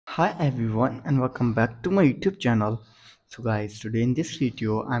Hi everyone and welcome back to my YouTube channel. So guys, today in this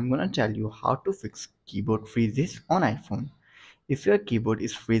video I'm gonna tell you how to fix keyboard freezes on iPhone. If your keyboard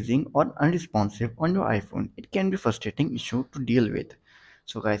is freezing or unresponsive on your iPhone, it can be a frustrating issue to deal with.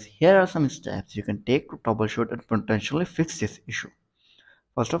 So guys, here are some steps you can take to troubleshoot and potentially fix this issue.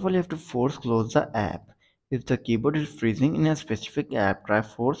 First of all, you have to force close the app. If the keyboard is freezing in a specific app, try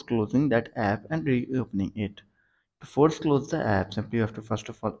force closing that app and reopening it. To force close the app, simply you have to first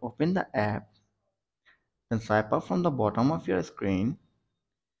of all open the app, then swipe up from the bottom of your screen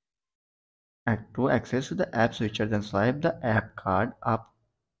to access to the app switcher, then swipe the app card up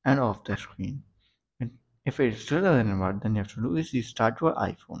and off the screen. And if it still doesn't work, then you have to do is restart your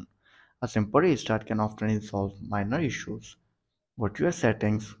iPhone. A simple restart can often resolve minor issues. Go to your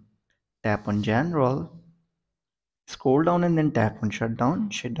settings, tap on General, scroll down and then tap on Shutdown.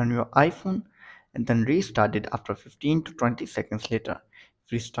 Shut down your iPhone and then restart it after 15 to 20 seconds later.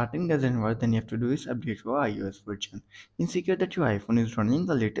 If restarting doesn't work, then you have to do is update your iOS version. Ensure that your iPhone is running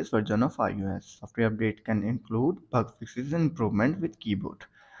the latest version of iOS. Software update can include bug fixes and improvement with keyboard.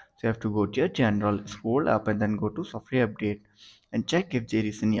 So you have to go to your General, scroll up and then go to Software Update and check if there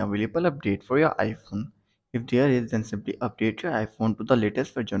is any available update for your iPhone. If there is, then simply update your iPhone to the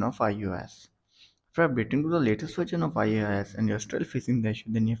latest version of iOS. After updating to the latest version of iOS and you're still facing the issue,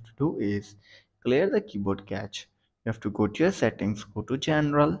 then you have to do is clear the keyboard cache. You have to go to your settings, go to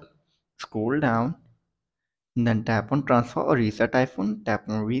General, scroll down, and then tap on Transfer or Reset iPhone, tap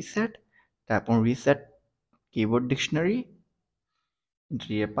on Reset Keyboard Dictionary,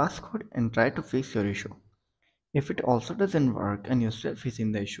 enter your passcode, and try to fix your issue. If it also doesn't work and you're still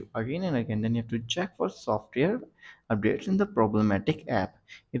facing the issue again and again, then you have to check for software updates in the problematic app.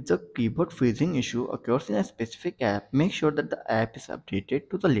 If the keyboard freezing issue occurs in a specific app, make sure that the app is updated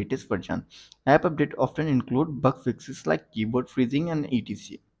to the latest version. App updates often include bug fixes like keyboard freezing and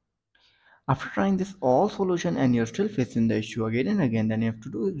etc. After trying this all solution and you're still facing the issue again and again, then you have to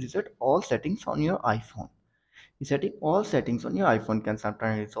do is reset all settings on your iPhone. Resetting all settings on your iPhone can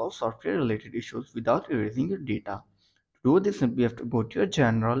sometimes resolve software related issues without erasing your data. To do this, simply have to go to your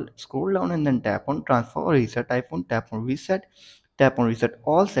General, scroll down and then tap on Transfer or Reset iPhone, tap on Reset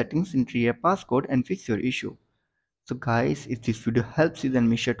all settings, enter your passcode and fix your issue. So guys, if this video helps you, then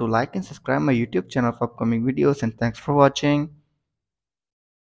make sure to like and subscribe my YouTube channel for upcoming videos, and thanks for watching.